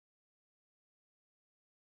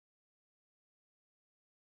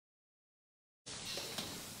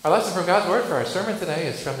Our lesson from God's Word for our sermon today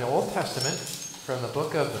is from the Old Testament, from the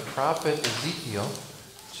book of the prophet Ezekiel,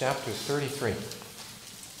 chapter 33.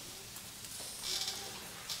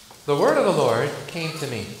 The word of the Lord came to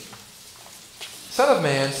me. Son of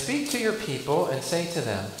man, speak to your people and say to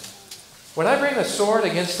them, when I bring a sword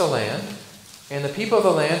against the land, and the people of the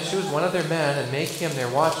land choose one of their men and make him their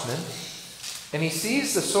watchman, and he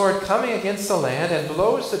sees the sword coming against the land and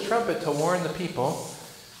blows the trumpet to warn the people,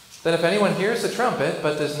 then if anyone hears the trumpet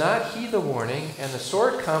but does not heed the warning, and the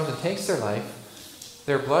sword comes and takes their life,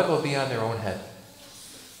 their blood will be on their own head.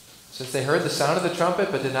 Since they heard the sound of the trumpet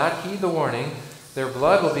but did not heed the warning, their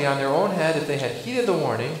blood will be on their own head. If they had heeded the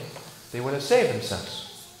warning, they would have saved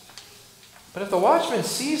themselves. But if the watchman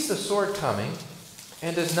sees the sword coming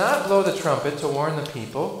and does not blow the trumpet to warn the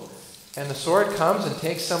people, and the sword comes and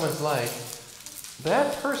takes someone's life,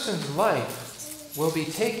 that person's life will be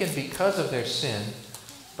taken because of their sin,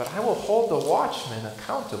 but I will hold the watchman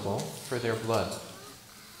accountable for their blood.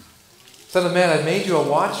 Son of man, I've made you a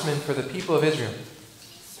watchman for the people of Israel.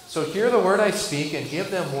 So hear the word I speak and give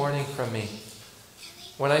them warning from me.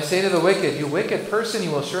 When I say to the wicked, you wicked person, you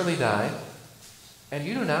will surely die, and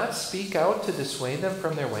you do not speak out to dissuade them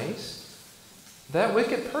from their ways, that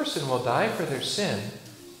wicked person will die for their sin,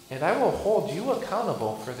 and I will hold you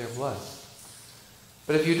accountable for their blood.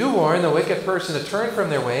 But if you do warn the wicked person to turn from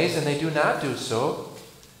their ways, and they do not do so,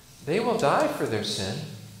 they will die for their sin,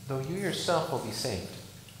 though you yourself will be saved.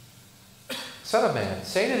 Son of man,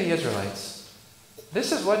 say to the Israelites,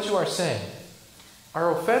 this is what you are saying.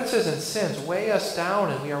 Our offenses and sins weigh us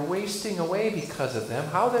down, and we are wasting away because of them.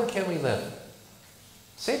 How then can we live?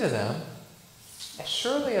 Say to them, as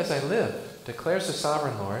surely as I live, declares the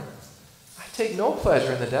sovereign Lord, I take no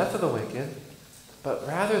pleasure in the death of the wicked, but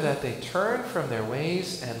rather that they turn from their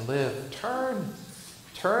ways and live. Turn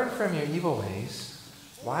from your evil ways.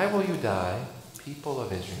 Why will you die, people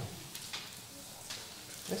of Israel?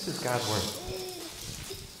 This is God's word.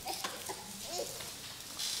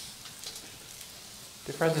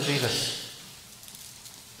 Dear friends in Jesus,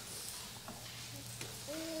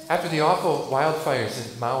 after the awful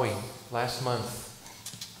wildfires in Maui last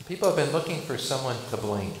month, people have been looking for someone to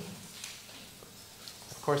blame.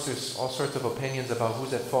 Of course, there's all sorts of opinions about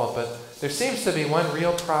who's at fault, but there seems to be one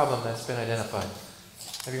real problem that's been identified.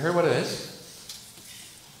 Have you heard what it is?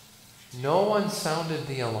 No one sounded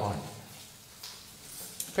the alarm.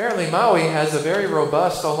 Apparently, Maui has a very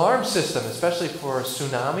robust alarm system, especially for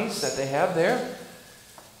tsunamis that they have there.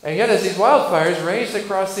 And yet, as these wildfires raged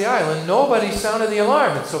across the island, nobody sounded the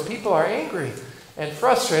alarm. And so people are angry and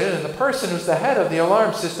frustrated, and the person who's the head of the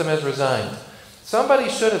alarm system has resigned. Somebody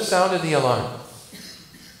should have sounded the alarm.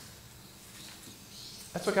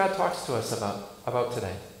 That's what God talks to us about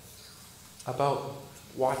today. About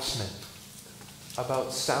watchmen.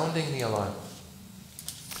 About sounding the alarm.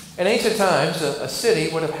 In ancient times, a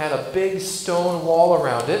city would have had a big stone wall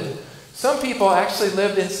around it. Some people actually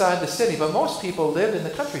lived inside the city, but most people lived in the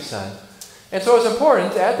countryside. And so it was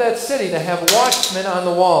important at that city to have watchmen on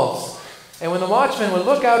the walls. And when the watchmen would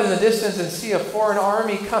look out in the distance and see a foreign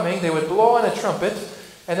army coming, they would blow on a trumpet,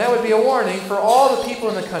 and that would be a warning for all the people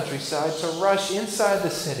in the countryside to rush inside the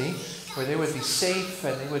city where they would be safe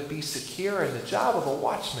and they would be secure. And the job of a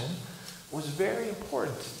watchman was very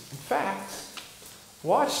important. In fact,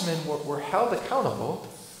 watchmen were held accountable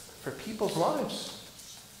for people's lives.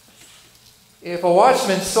 If a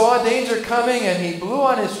watchman saw danger coming and he blew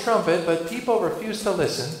on his trumpet, but people refused to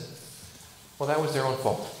listen, well, that was their own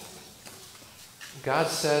fault. God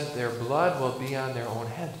said their blood will be on their own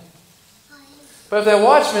head. But if that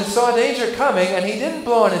watchman saw danger coming and he didn't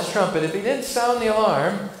blow on his trumpet, if he didn't sound the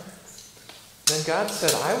alarm, then God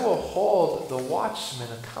said, I will hold the watchmen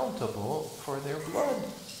accountable for their blood.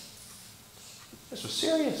 This was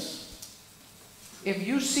serious. If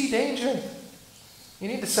you see danger, you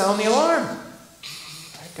need to sound the alarm.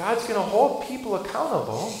 God's going to hold people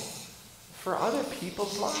accountable for other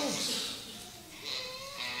people's lives.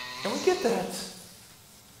 And we get that.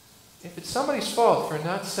 If it's somebody's fault for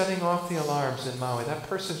not setting off the alarms in Maui, that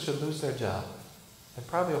person should lose their job. And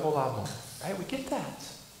probably a whole lot more. Right? We get that.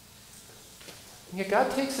 And yet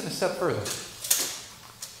God takes it a step further.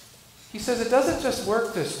 He says it doesn't just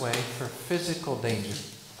work this way for physical danger,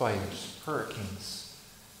 fires, hurricanes.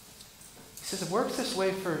 He says it works this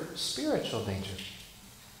way for spiritual danger.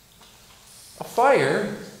 A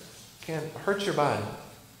fire can hurt your body,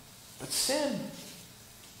 but sin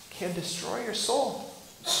can destroy your soul.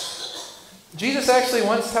 Jesus actually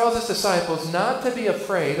once tells his disciples not to be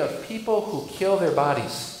afraid of people who kill their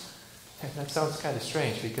bodies. That sounds kind of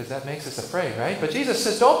strange because that makes us afraid, right? But Jesus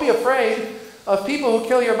says, don't be afraid of people who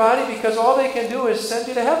kill your body because all they can do is send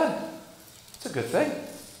you to heaven. It's a good thing.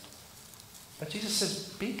 But Jesus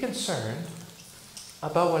says, be concerned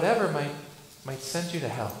about whatever might send you to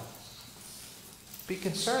hell. Be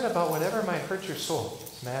concerned about whatever might hurt your soul.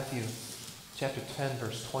 It's Matthew chapter 10,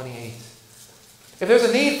 verse 28. If there's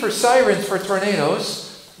a need for sirens for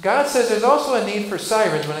tornadoes, God says there's also a need for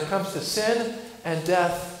sirens when it comes to sin and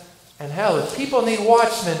death and hell. If people need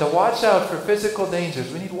watchmen to watch out for physical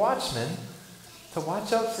dangers, we need watchmen to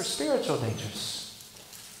watch out for spiritual dangers.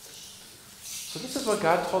 So this is what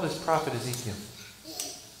God told his prophet Ezekiel.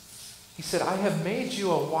 He said, I have made you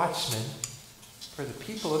a watchman for the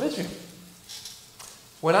people of Israel.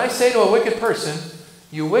 When I say to a wicked person,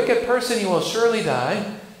 you wicked person, you will surely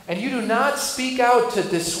die, and you do not speak out to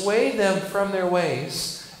dissuade them from their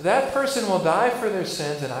ways, that person will die for their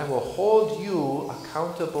sins, and I will hold you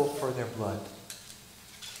accountable for their blood.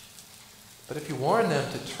 But if you warn them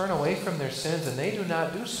to turn away from their sins, and they do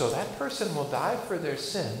not do so, that person will die for their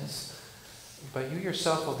sins, but you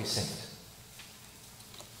yourself will be saved.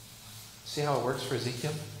 See how it works for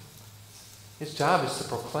Ezekiel? His job is to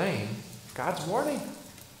proclaim God's warning.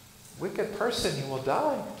 Wicked person, you will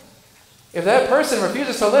die. If that person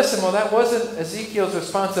refuses to listen, well, that wasn't Ezekiel's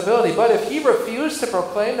responsibility. But if he refused to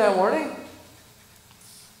proclaim that warning,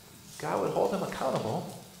 God would hold him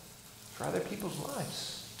accountable for other people's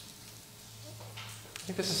lives. I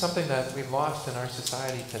think this is something that we've lost in our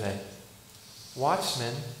society today.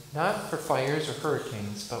 Watchmen, not for fires or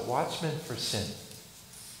hurricanes, but watchmen for sin.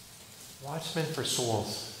 Watchmen for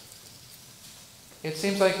souls. It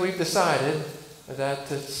seems like we've decided that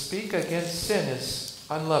to speak against sin is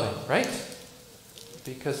unloving, right?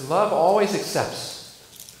 Because love always accepts.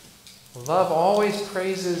 Love always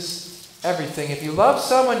praises everything. If you love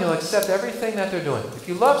someone, you'll accept everything that they're doing. If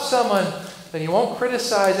you love someone, then you won't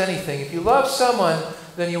criticize anything. If you love someone,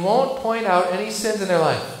 then you won't point out any sins in their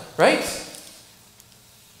life, right?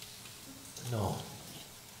 No.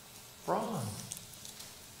 Wrong.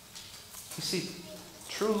 You see,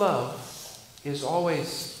 true love is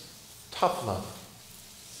always tough love.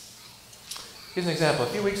 Here's an example. A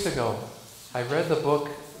few weeks ago, I read the book,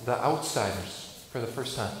 The Outsiders, for the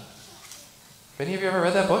first time. Have any of you ever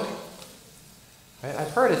read that book? Right?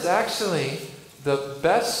 I've heard it's actually the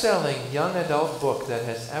best-selling young adult book that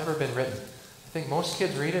has ever been written. I think most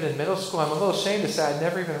kids read it in middle school. I'm a little ashamed to say I'd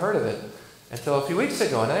never even heard of it until a few weeks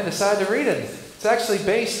ago, and I decided to read it. It's actually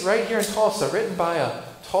based right here in Tulsa, written by a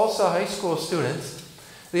Tulsa high school student.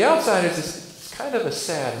 The Outsiders is kind of a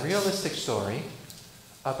sad, realistic story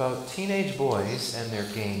about teenage boys and their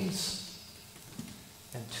gangs.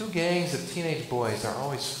 And two gangs of teenage boys are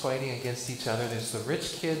always fighting against each other. There's the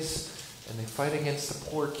rich kids, and they fight against the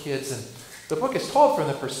poor kids. And the book is told from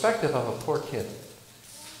the perspective of a poor kid.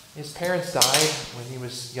 His parents died when he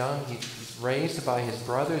was young. He's raised by his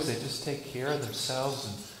brothers. They just take care of themselves.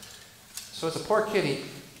 And so as a poor kid,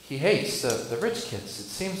 he hates the rich kids. It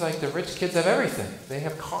seems like the rich kids have everything. They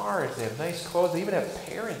have cars. They have nice clothes. They even have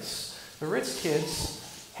parents. The rich kids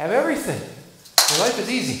have everything. Their life is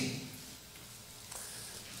easy.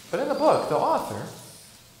 But in the book, the author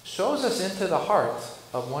shows us into the heart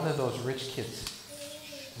of one of those rich kids.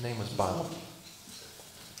 His name was Bob.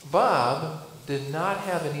 Bob did not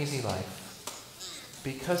have an easy life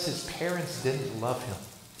because his parents didn't love him.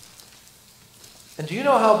 And do you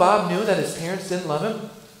know how Bob knew that his parents didn't love him?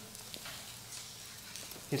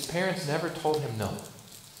 His parents never told him no.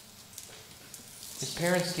 His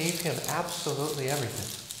parents gave him absolutely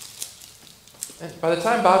everything. And by the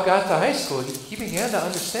time Bob got to high school, he began to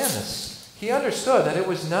understand this. He understood that it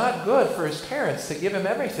was not good for his parents to give him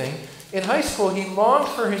everything. In high school, he longed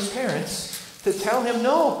for his parents to tell him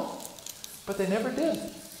no, but they never did.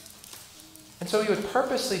 And so he would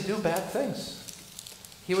purposely do bad things.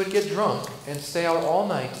 He would get drunk and stay out all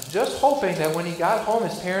night, just hoping that when he got home,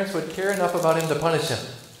 his parents would care enough about him to punish him.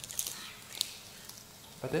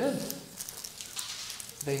 But they didn't.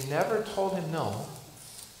 They never told him no.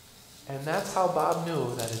 And that's how Bob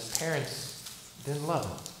knew that his parents didn't love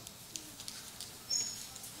him.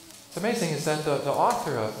 What's amazing is that the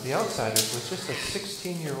author of The Outsiders was just a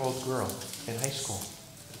 16-year-old girl in high school.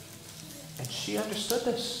 And she understood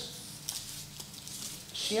this.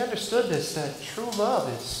 She understood this, that true love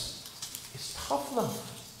is tough love.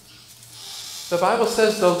 The Bible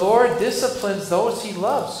says the Lord disciplines those he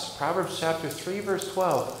loves. Proverbs chapter 3, verse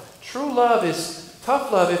 12. True love is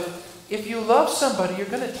tough love. If you love somebody, you're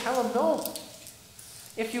going to tell them no.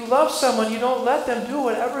 If you love someone, you don't let them do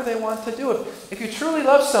whatever they want to do. If you truly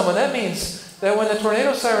love someone, that means that when the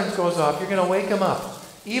tornado sirens goes off, you're going to wake them up,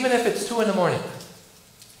 even if it's 2 a.m,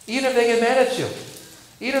 even if they get mad at you,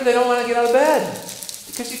 even if they don't want to get out of bed,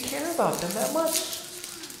 because you care about them that much.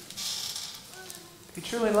 If you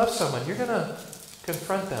truly love someone, you're going to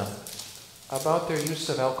confront them about their use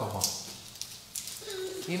of alcohol,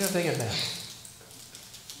 even if they get mad,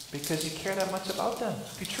 because you care that much about them.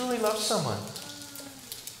 If you truly love someone,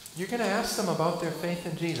 you're going to ask them about their faith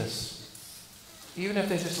in Jesus, even if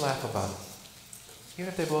they just laugh about it, even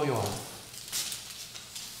if they blow you off,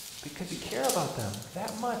 because you care about them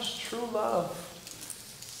that much. True love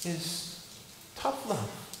is tough love.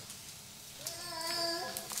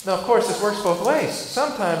 Now, of course, this works both ways.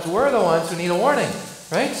 Sometimes we're the ones who need a warning,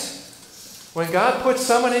 right? When God puts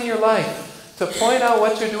someone in your life to point out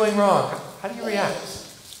what you're doing wrong, how do you react?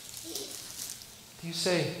 Do you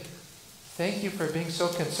say, "Thank you for being so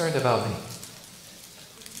concerned about me"?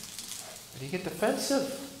 Or do you get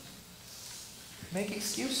defensive? Make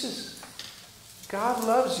excuses? God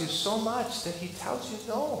loves you so much that he tells you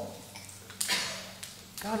no.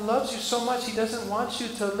 God loves you so much he doesn't want you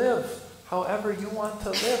to live however you want to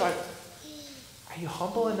live. Are you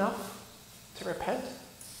humble enough to repent?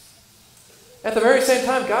 At the very same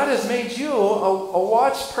time, God has made you a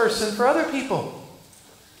watch person for other people.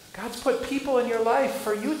 God's put people in your life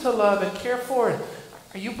for you to love and care for.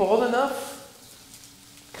 Are you bold enough,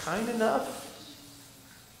 kind enough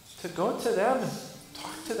to go to them and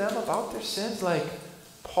talk to them about their sins like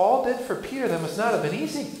Paul did for Peter? That must not have been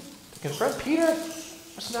easy. To confront Peter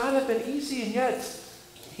must not have been easy, and yet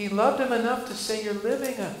he loved him enough to say, "You're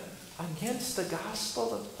living against the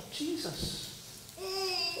gospel of Jesus."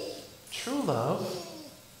 True love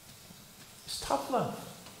is tough love.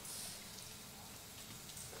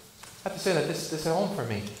 I have to say that this hit home for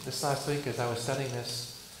me this last week as I was studying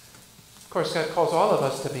this. Of course, God calls all of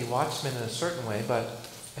us to be watchmen in a certain way, but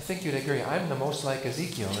I think you'd agree I'm the most like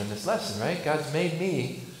Ezekiel in this lesson, right? God's made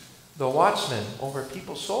me the watchman over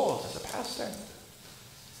people's souls as a pastor.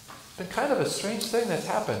 It's been kind of a strange thing that's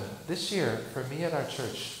happened this year for me at our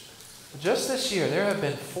church. Just this year, there have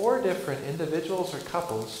been 4 different individuals or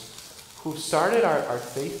couples who started our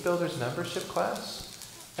Faith Builders membership class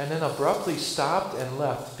and then abruptly stopped and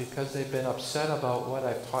left because they've been upset about what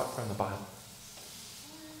I've taught from the Bible.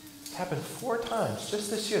 It's happened 4 times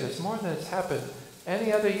just this year. That's more than it's happened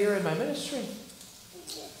any other year in my ministry.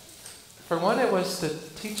 For one, it was the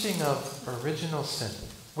teaching of original sin.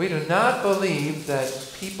 We do not believe that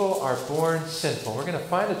people are born sinful. We're going to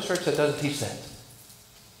find a church that doesn't teach that.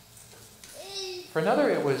 For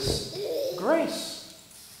another, it was grace.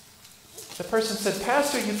 The person said,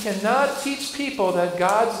 "Pastor, you cannot teach people that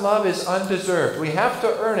God's love is undeserved. We have to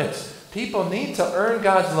earn it. People need to earn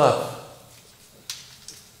God's love."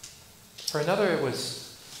 For another, it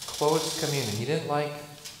was closed communion. He didn't like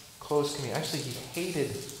closed communion. Actually, he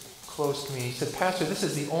hated closed communion. He said, "Pastor, this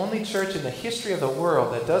is the only church in the history of the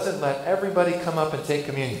world that doesn't let everybody come up and take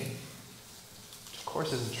communion." Which, of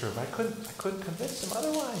course, isn't true. But I couldn't convince him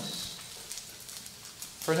otherwise.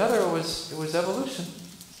 For another, it was evolution.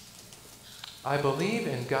 I believe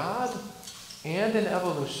in God and in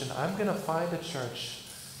evolution. I'm going to find a church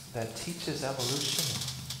that teaches evolution.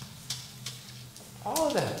 All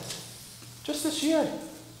of that. Just this year.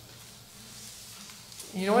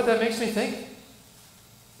 You know what that makes me think?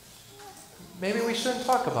 Maybe we shouldn't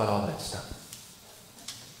talk about all that stuff.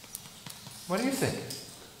 What do you think?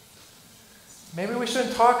 Maybe we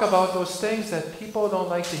shouldn't talk about those things that people don't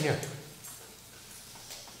like to hear.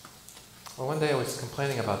 Well, one day I was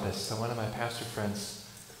complaining about this to one of my pastor friends,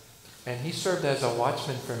 and he served as a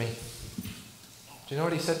watchman for me. Do you know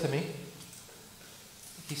what he said to me?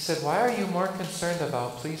 He said, "Why are you more concerned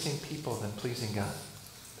about pleasing people than pleasing God?"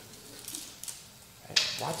 Hey,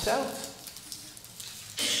 watch out.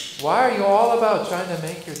 Why are you all about trying to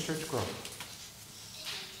make your church grow?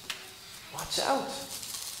 Watch out.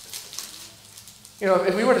 You know,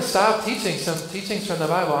 if we were to stop teaching some teachings from the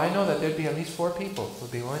Bible, I know that there'd be at least 4 people who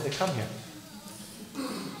would be willing to come here.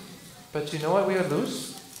 But you know what we would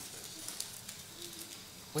lose?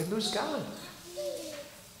 We'd lose God.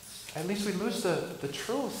 At least we'd lose the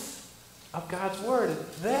truth of God's Word.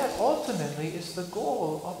 That ultimately is the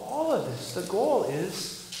goal of all of this. The goal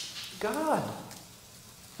is God.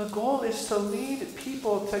 The goal is to lead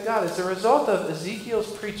people to God. As a result of Ezekiel's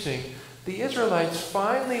preaching, the Israelites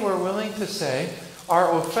finally were willing to say,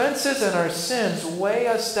 "Our offenses and our sins weigh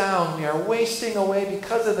us down. We are wasting away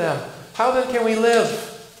because of them. How then can we live?"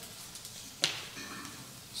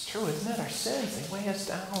 It's true, isn't it? Our sins, they weigh us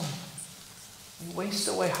down. We waste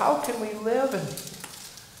away. How can we live? And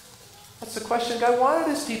that's the question God wanted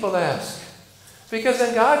his people to ask. Because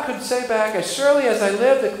then God could say back, "As surely as I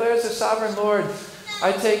live, declares the sovereign Lord,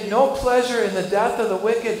 I take no pleasure in the death of the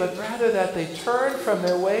wicked, but rather that they turn from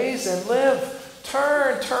their ways and live."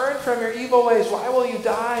 Turn from your evil ways. Why will you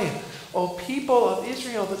die? O people of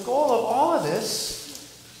Israel, the goal of all of this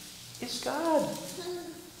is God.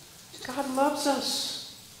 God loves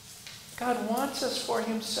us. God wants us for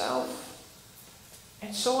himself.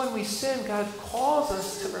 And so when we sin, God calls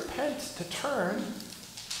us to repent, to turn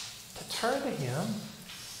to him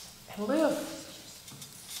and live.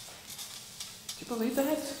 Do you believe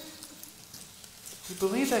that? Do you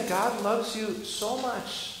believe that God loves you so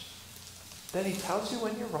much that he tells you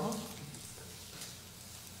when you're wrong?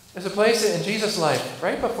 There's a place in Jesus' life,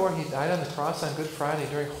 right before he died on the cross on Good Friday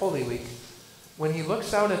during Holy Week, when he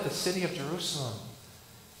looks out at the city of Jerusalem,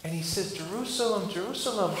 and he says, Jerusalem,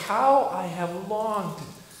 Jerusalem, how I have longed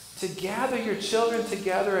to gather your children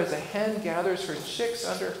together as a hen gathers her chicks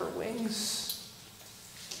under her wings.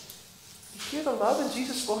 You hear the love in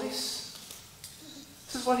Jesus' voice?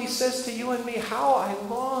 This is what he says to you and me. How I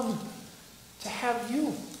long to have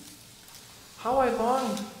you. How I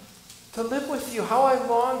long to live with you. How I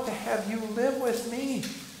long to have you live with me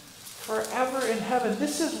forever in heaven.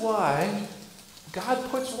 This is why God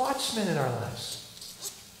puts watchmen in our lives.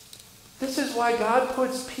 This is why God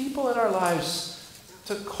puts people in our lives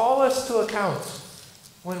to call us to account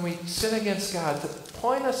when we sin against God, to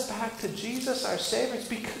point us back to Jesus, our Savior. It's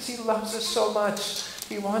because he loves us so much.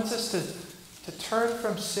 He wants us to turn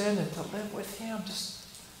from sin and to live with him.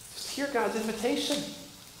 Just hear God's invitation.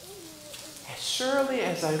 As surely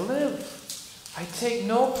as I live, I take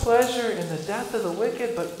no pleasure in the death of the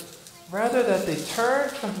wicked, but rather that they turn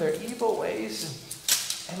from their evil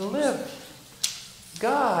ways and live.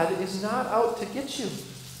 God is not out to get you.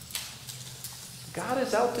 God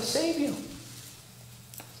is out to save you.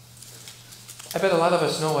 I bet a lot of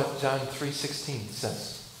us know what John 3:16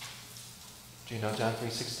 says. Do you know John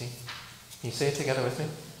 3:16? Can you say it together with me?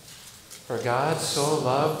 For God so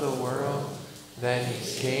loved the world that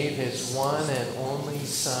he gave his one and only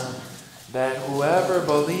Son, that whoever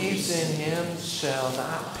believes in him shall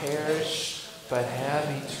not perish, but have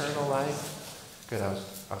eternal life. Good,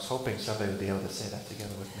 I was hoping somebody would be able to say that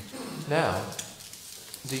together with me. Now,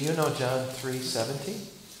 do you know John 3:17?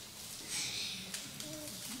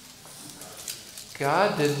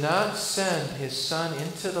 God did not send his Son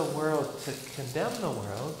into the world to condemn the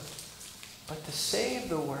world, but to save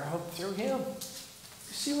the world through him.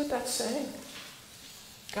 You see what that's saying?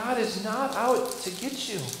 God is not out to get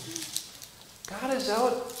you. God is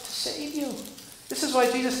out to save you. This is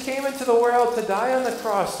why Jesus came into the world to die on the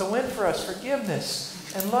cross, to win for us forgiveness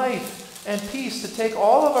and life and peace, to take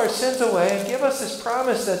all of our sins away and give us this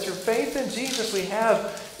promise that through faith in Jesus we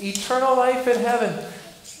have eternal life in heaven.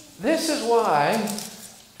 This is why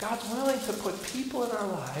God's willing to put people in our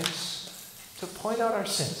lives to point out our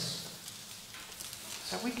sins,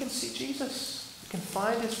 so we can see Jesus. We can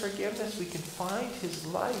find his forgiveness. We can find his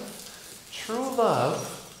life. True love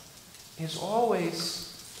is always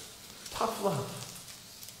tough love.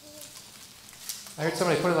 I heard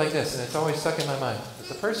somebody put it like this, and it's always stuck in my mind.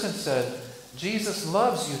 The person said, Jesus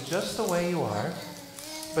loves you just the way you are,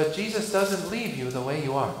 but Jesus doesn't leave you the way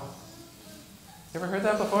you are. You ever heard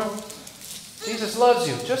that before? Jesus loves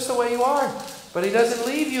you just the way you are, but he doesn't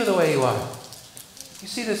leave you the way you are. You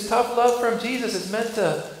see, this tough love from Jesus is meant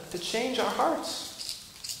to change our hearts.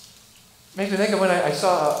 Makes me think of when I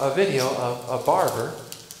saw a video of a barber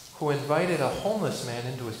who invited a homeless man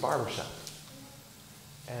into his barber shop.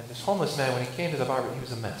 And this homeless man, when he came to the barber, he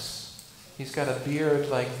was a mess. He's got a beard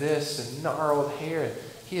like this and gnarled hair. And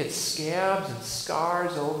he had scabs and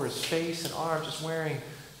scars over his face and arms, just wearing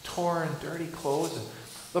torn, dirty clothes. And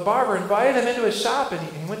the barber invited him into his shop, and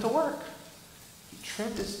he went to work. He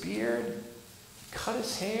trimmed his beard, he cut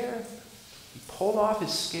his hair, he pulled off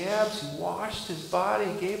his scabs, he washed his body,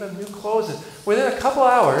 he gave him new clothes. And within a couple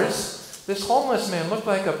hours, this homeless man looked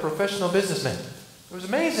like a professional businessman. It was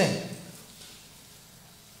amazing.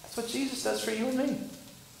 That's what Jesus does for you and me.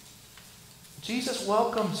 Jesus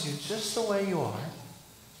welcomes you just the way you are,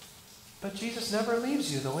 but Jesus never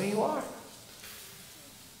leaves you the way you are.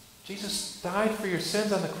 Jesus died for your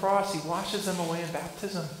sins on the cross. He washes them away in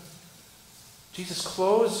baptism. Jesus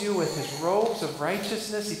clothes you with his robes of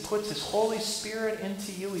righteousness. He puts his Holy Spirit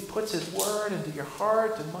into you. He puts his word into your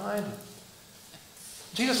heart and mind.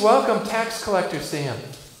 Jesus welcomed tax collectors to him,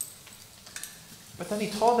 but then he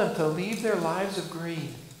told them to leave their lives of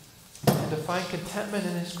greed and to find contentment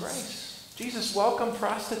in his grace. Jesus welcomed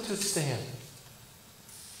prostitutes to him,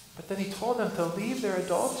 but then he told them to leave their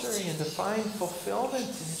adultery and to find fulfillment in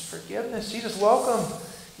his forgiveness. Jesus welcomed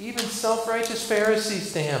even self-righteous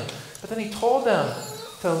Pharisees to him, but then he told them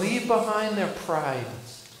to leave behind their pride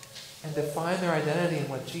and to find their identity in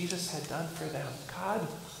what Jesus had done for them. God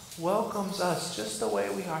welcomes us just the way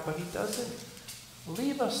we are, but he doesn't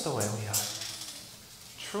leave us the way we are.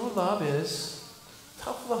 True love is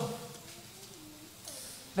tough love.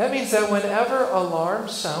 That means that whenever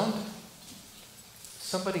alarms sound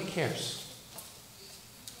somebody cares.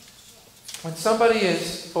 When somebody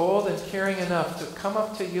is bold and caring enough to come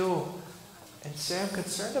up to you and say, I'm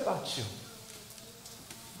concerned about you.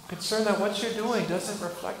 I'm concerned that what you're doing doesn't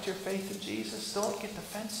reflect your faith in Jesus. Don't get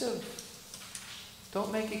defensive.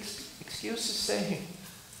 Don't make excuses saying,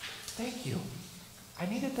 thank you. I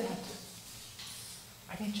needed that.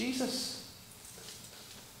 I need Jesus.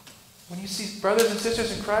 When you see brothers and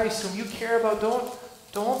sisters in Christ whom you care about,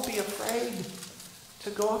 don't be afraid to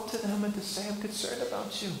go up to them and to say, I'm concerned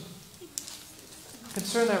about you. I'm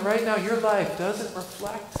concerned that right now your life doesn't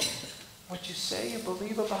reflect what you say you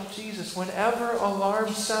believe about Jesus. Whenever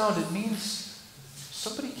alarms sound, it means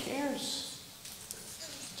somebody cares.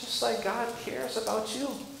 Just like God cares about you.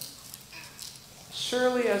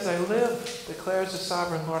 Surely as I live, declares the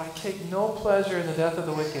sovereign Lord, I take no pleasure in the death of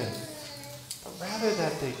the wicked, but rather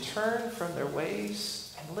that they turn from their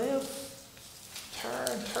ways and live.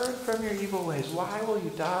 Turn from your evil ways. Why will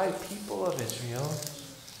you die, people of Israel?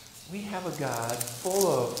 We have a God full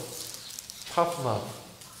of tough love.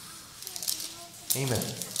 Amen.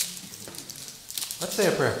 Let's say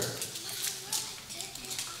a prayer.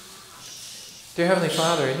 Dear Heavenly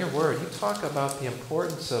Father, in your word, you talk about the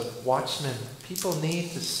importance of watchmen. People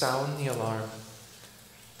need to sound the alarm.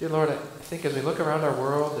 Dear Lord, I think as we look around our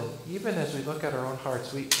world, and even as we look at our own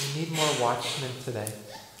hearts, we need more watchmen today.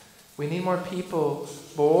 We need more people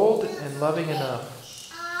bold and loving enough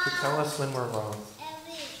to tell us when we're wrong.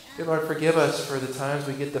 Dear Lord, forgive us for the times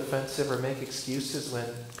we get defensive or make excuses when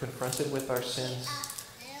confronted with our sins.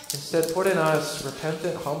 Instead, put in us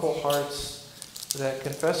repentant, humble hearts that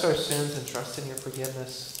confess our sins and trust in your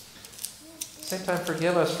forgiveness. At the same time,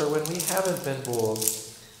 forgive us for when we haven't been bold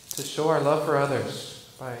to show our love for others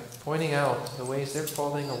by pointing out the ways they're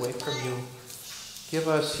falling away from you. Give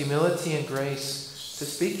us humility and grace to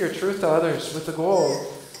speak your truth to others with the goal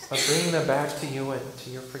of bringing them back to you and to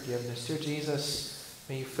your forgiveness. Dear Jesus,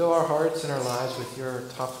 may you fill our hearts and our lives with your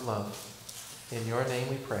tough love. In your name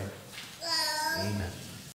we pray. Amen.